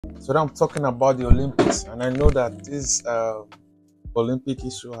So I'm talking about the Olympics, and I know that this Olympic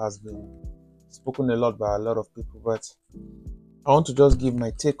issue has been spoken a lot by a lot of people, but I want to just give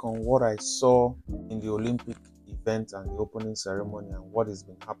my take on what I saw in the Olympic event and the opening ceremony and what has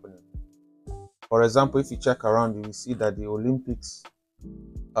been happening. For example, if you check around, you will see that the Olympics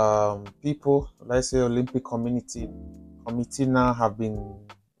people, let's say Olympic committee now have been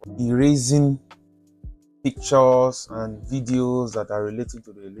erasing pictures and videos that are relating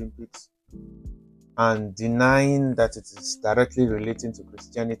to the Olympics and denying that it is directly relating to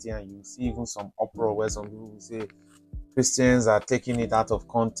Christianity. And you see even some uproar where some people will say Christians are taking it out of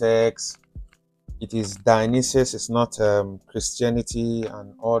context. It is Dionysius, it's not Christianity,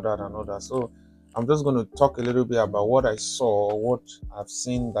 and all that. So I'm just going to talk a little bit about what I saw, what I've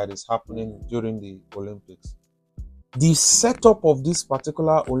seen that is happening during the Olympics. The setup of this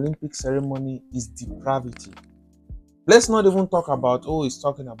particular Olympic ceremony is depravity. Let's not even talk about, oh, it's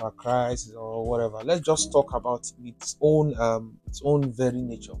talking about Christ or whatever. Let's just talk about its own very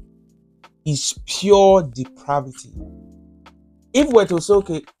nature. It's pure depravity. If we're to say,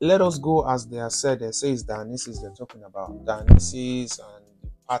 okay, let us go as they have said, they say it's Dionysus, they're talking about Dionysus and the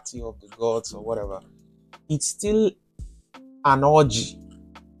party of the gods or whatever, it's still an orgy.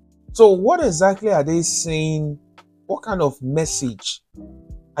 So what exactly are they saying? What kind of message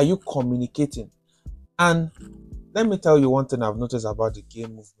are you communicating? And let me tell you one thing I've noticed about the gay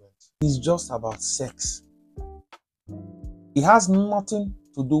movement. It's just about sex. It has nothing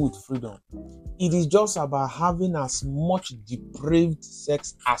to do with freedom. It is just about having as much depraved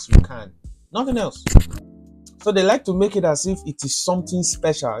sex as you can. Nothing else. So they like to make it as if it is something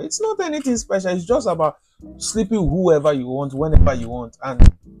special. It's not anything special. It's just about sleeping with whoever you want, whenever you want. And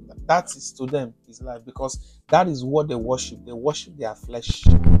that is to them is life, because that is what they worship. They worship their flesh.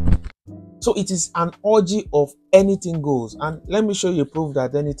 So it is an orgy of anything goes. And let me show you proof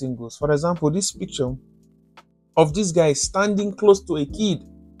that anything goes. For example, this picture of this guy standing close to a kid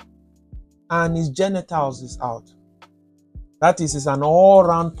and his genitals is out. That is an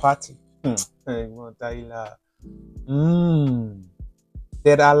all-round party. That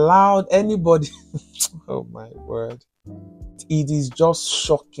allowed anybody. Oh my word. It is just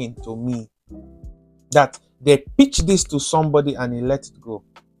shocking to me that they pitched this to somebody and he let it go.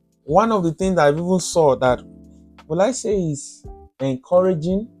 One of the things I've even saw that, will I say, is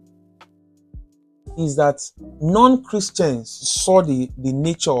encouraging is that non-Christians saw the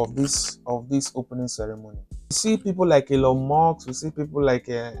nature of this opening ceremony. We see people like Elon Musk, we see people like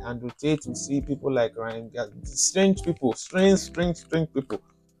Andrew Tate, we see people like Ryan, strange people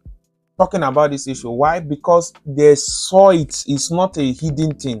talking about this issue. Why? Because they saw it. It's not a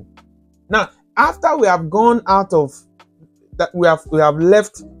hidden thing. Now, after we have gone out of that, we have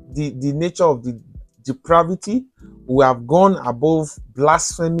left the nature of the depravity. We have gone above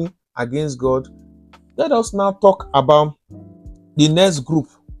blasphemy against God. Let us now talk about the next group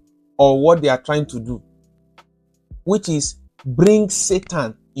or what they are trying to do, which is bring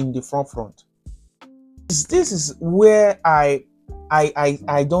Satan in the front. This is where I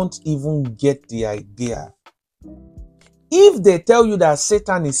don't even get the idea. If they tell you that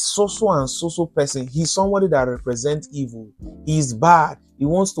Satan is so and so person, he's somebody that represents evil, he's bad, he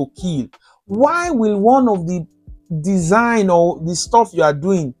wants to kill, why will one of the design or the stuff you are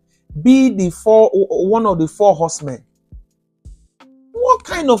doing be one of the four horsemen? What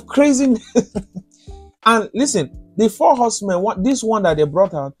kind of craziness? And listen, the four horsemen, this one that they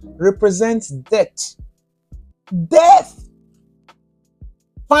brought out represents death. Death.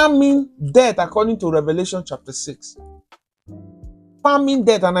 Famine, death, according to Revelation chapter 6. Famine,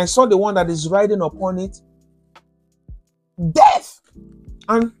 death, and I saw the one that is riding upon it. Death.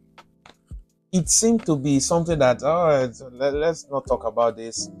 And it seemed to be something that, let's not talk about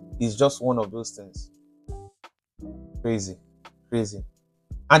this. It's just one of those things. Crazy.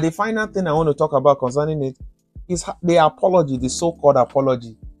 And the final thing I want to talk about concerning it is the apology, the so-called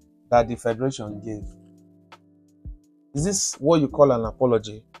apology that the Federation gave. Is this what you call an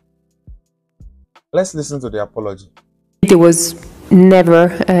apology? Let's listen to the apology. There was never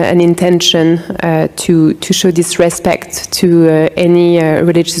an intention to show disrespect to any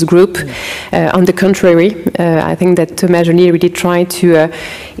religious group. On the contrary, I think that Thomas Joly really tried to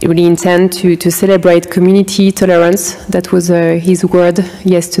really intend to celebrate community tolerance. That was his word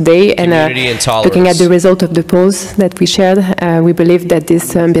yesterday. And looking at the result of the polls that we shared, we believe that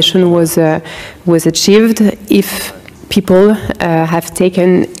this ambition was achieved. If people have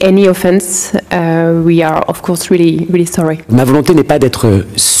taken any offense, we are of course really sorry. Ma volonté n'est pas d'être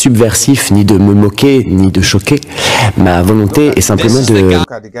subversif, ni de me moquer, ni de choquer. Ma volonté est simplement de...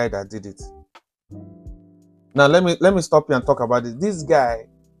 Look at the guy that did it. Now let me stop you and talk about it. This guy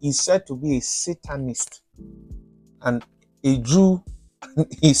is said to be a Satanist, and a Jew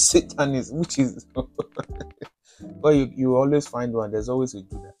is Satanist, which is but you always find one. There's always a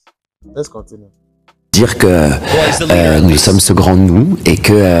Judas. Let's continue. Dire que nous sommes ce grand nous et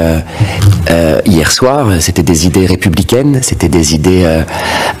que hier soir c'était des idées républicaines, c'était des idées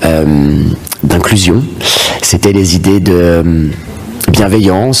d'inclusion, c'était des idées de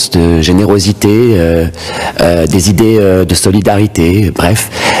bienveillance, de générosité, des idées de solidarité, bref,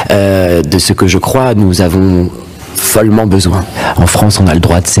 de ce que je crois nous avons follement besoin. En France, on a le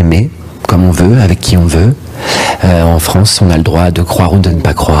droit de s'aimer comme on veut, avec qui on veut. En France, on a le droit de croire ou de ne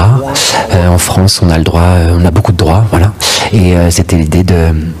pas croire. En France, on a le droit, on a beaucoup de droits, voilà. Et c'était l'idée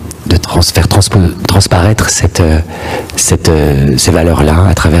de faire transparaître ces valeurs-là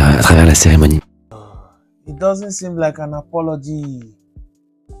à travers la cérémonie. It doesn't seem like an apology.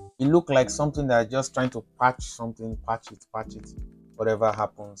 It looked like something that just trying to patch something, patch it, whatever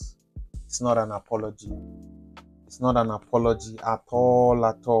happens. It's not an apology. It's not an apology at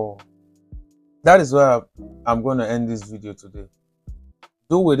all. That is where I'm going to end this video today.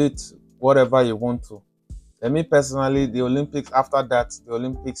 Do with it whatever you want to. And me personally, the Olympics, after that, the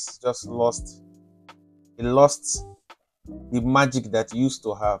Olympics just lost. It lost the magic that it used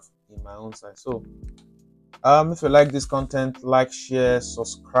to have in my own side. So, if you like this content, like, share,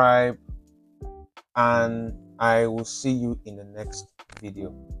 subscribe, and I will see you in the next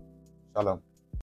video. Shalom.